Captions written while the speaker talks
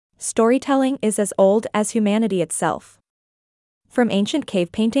Storytelling is as old as humanity itself. From ancient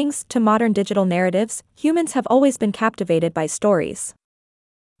cave paintings to modern digital narratives, humans have always been captivated by stories.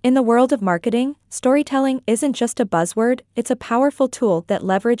 In the world of marketing, storytelling isn't just a buzzword, it's a powerful tool that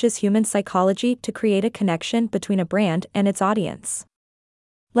leverages human psychology to create a connection between a brand and its audience.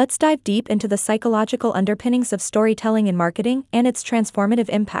 Let's dive deep into the psychological underpinnings of storytelling in marketing and its transformative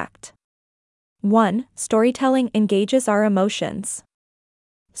impact. 1. Storytelling engages our emotions.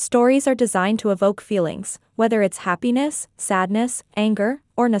 Stories are designed to evoke feelings, whether it's happiness, sadness, anger,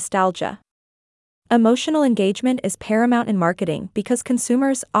 or nostalgia. Emotional engagement is paramount in marketing because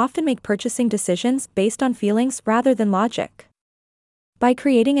consumers often make purchasing decisions based on feelings rather than logic. By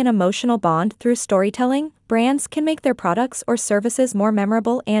creating an emotional bond through storytelling, brands can make their products or services more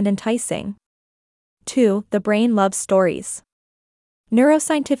memorable and enticing. 2. The brain loves stories.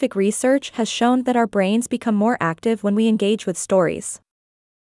 Neuroscientific research has shown that our brains become more active when we engage with stories.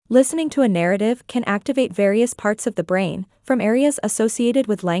 Listening to a narrative can activate various parts of the brain, from areas associated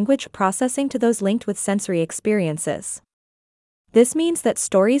with language processing to those linked with sensory experiences. This means that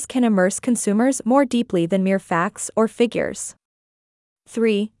stories can immerse consumers more deeply than mere facts or figures.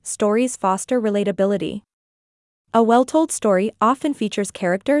 3. Stories foster relatability. A well-told story often features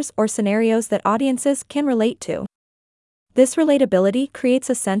characters or scenarios that audiences can relate to. This relatability creates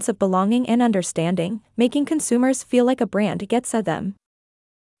a sense of belonging and understanding, making consumers feel like a brand gets at them.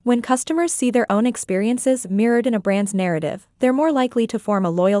 When customers see their own experiences mirrored in a brand's narrative, they're more likely to form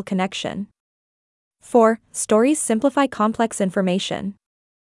a loyal connection. 4. Stories simplify complex information.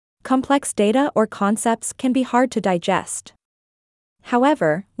 Complex data or concepts can be hard to digest.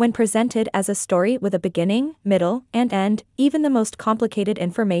 However, when presented as a story with a beginning, middle, and end, even the most complicated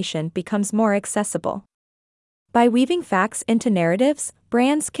information becomes more accessible. By weaving facts into narratives,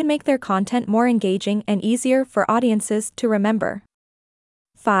 brands can make their content more engaging and easier for audiences to remember.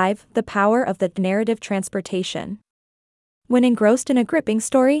 5. The power of the narrative transportation. When engrossed in a gripping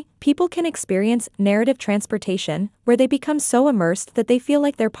story, people can experience narrative transportation, where they become so immersed that they feel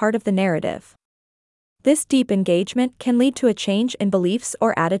like they're part of the narrative. This deep engagement can lead to a change in beliefs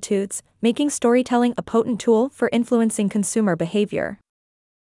or attitudes, making storytelling a potent tool for influencing consumer behavior.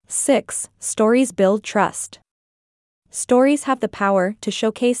 6. Stories build trust. Stories have the power to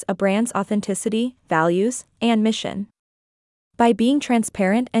showcase a brand's authenticity, values, and mission. By being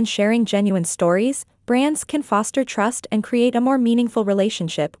transparent and sharing genuine stories, brands can foster trust and create a more meaningful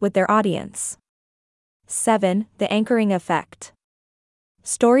relationship with their audience. 7. The anchoring effect.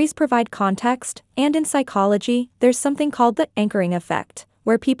 Stories provide context, and in psychology, there's something called the anchoring effect,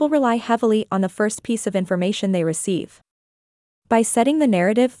 where people rely heavily on the first piece of information they receive. By setting the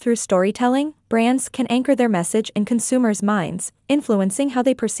narrative through storytelling, brands can anchor their message in consumers' minds, influencing how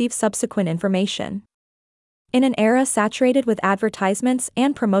they perceive subsequent information. In an era saturated with advertisements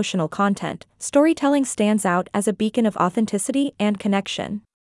and promotional content, storytelling stands out as a beacon of authenticity and connection.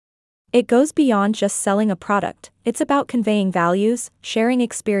 It goes beyond just selling a product, it's about conveying values, sharing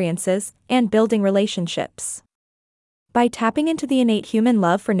experiences, and building relationships. By tapping into the innate human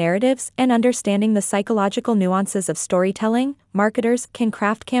love for narratives and understanding the psychological nuances of storytelling, marketers can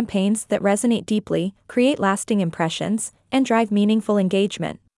craft campaigns that resonate deeply, create lasting impressions, and drive meaningful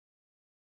engagement.